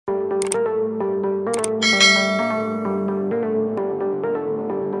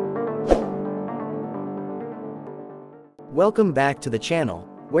Welcome back to the channel,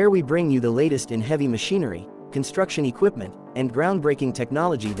 where we bring you the latest in heavy machinery, construction equipment, and groundbreaking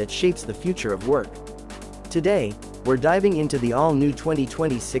technology that shapes the future of work. Today, we're diving into the all-new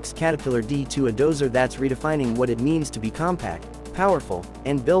 2026 Caterpillar D2 Dozer that's redefining what it means to be compact, powerful,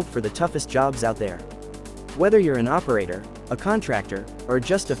 and built for the toughest jobs out there. Whether you're an operator, a contractor, or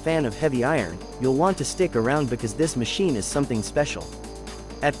just a fan of heavy iron, you'll want to stick around because this machine is something special.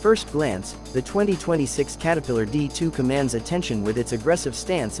 At first glance, the 2026 Caterpillar D2 commands attention with its aggressive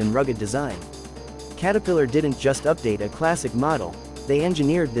stance and rugged design. Caterpillar didn't just update a classic model, they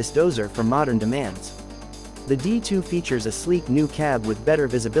engineered this dozer for modern demands. The D2 features a sleek new cab with better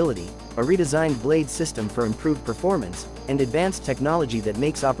visibility, a redesigned blade system for improved performance, and advanced technology that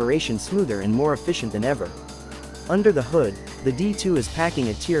makes operation smoother and more efficient than ever. Under the hood, the D2 is packing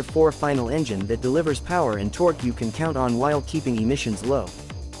a Tier 4 final engine that delivers power and torque you can count on while keeping emissions low.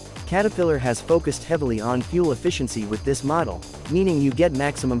 Caterpillar has focused heavily on fuel efficiency with this model, meaning you get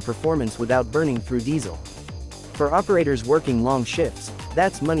maximum performance without burning through diesel. For operators working long shifts,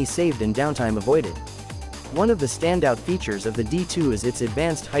 that's money saved and downtime avoided. One of the standout features of the D2 is its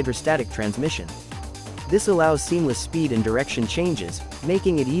advanced hydrostatic transmission. This allows seamless speed and direction changes,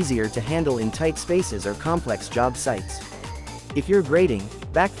 making it easier to handle in tight spaces or complex job sites. If you're grading,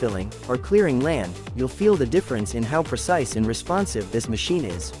 backfilling, or clearing land, you'll feel the difference in how precise and responsive this machine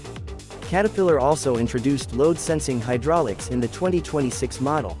is. Caterpillar also introduced load-sensing hydraulics in the 2026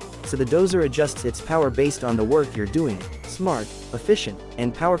 model, so the dozer adjusts its power based on the work you're doing, smart, efficient,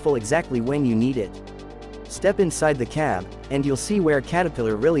 and powerful exactly when you need it. Step inside the cab, and you'll see where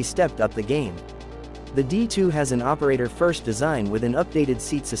Caterpillar really stepped up the game. The D2 has an operator-first design with an updated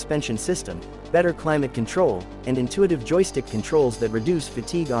seat suspension system, better climate control, and intuitive joystick controls that reduce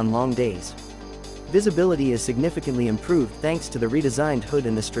fatigue on long days. Visibility is significantly improved thanks to the redesigned hood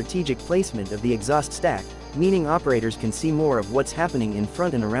and the strategic placement of the exhaust stack, meaning operators can see more of what's happening in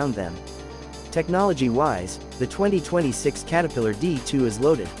front and around them. Technology-wise, the 2026 Caterpillar D2 is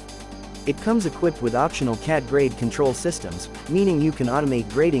loaded. It comes equipped with optional CAD grade control systems, meaning you can automate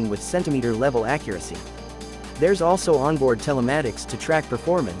grading with centimeter-level accuracy. There's also onboard telematics to track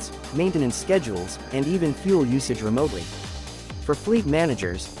performance, maintenance schedules, and even fuel usage remotely. For fleet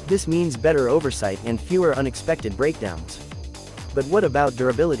managers, this means better oversight and fewer unexpected breakdowns. But what about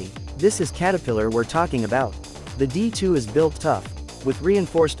durability? This is Caterpillar we're talking about. The D2 is built tough, with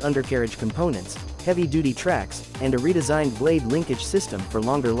reinforced undercarriage components, heavy-duty tracks, and a redesigned blade linkage system for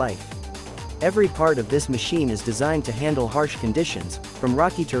longer life. Every part of this machine is designed to handle harsh conditions, from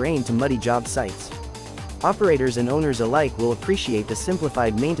rocky terrain to muddy job sites. Operators and owners alike will appreciate the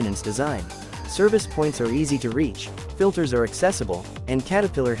simplified maintenance design. Service points are easy to reach, filters are accessible, and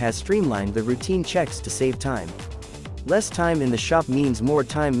Caterpillar has streamlined the routine checks to save time. Less time in the shop means more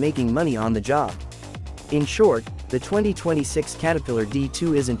time making money on the job. In short, the 2026 Caterpillar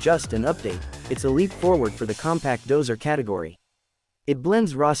D2 isn't just an update, it's a leap forward for the compact dozer category. It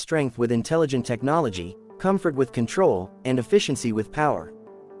blends raw strength with intelligent technology, comfort with control, and efficiency with power.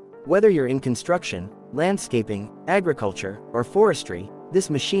 Whether you're in construction, landscaping, agriculture, or forestry, this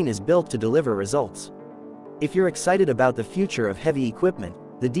machine is built to deliver results. If you're excited about the future of heavy equipment,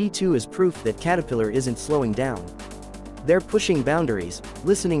 the D2 is proof that Caterpillar isn't slowing down. They're pushing boundaries,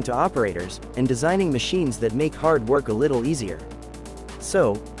 listening to operators, and designing machines that make hard work a little easier.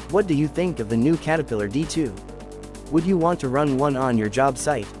 So, what do you think of the new Caterpillar D2? Would you want to run one on your job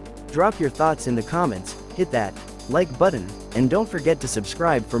site? Drop your thoughts in the comments, hit that like button, and don't forget to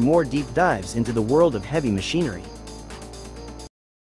subscribe for more deep dives into the world of heavy machinery.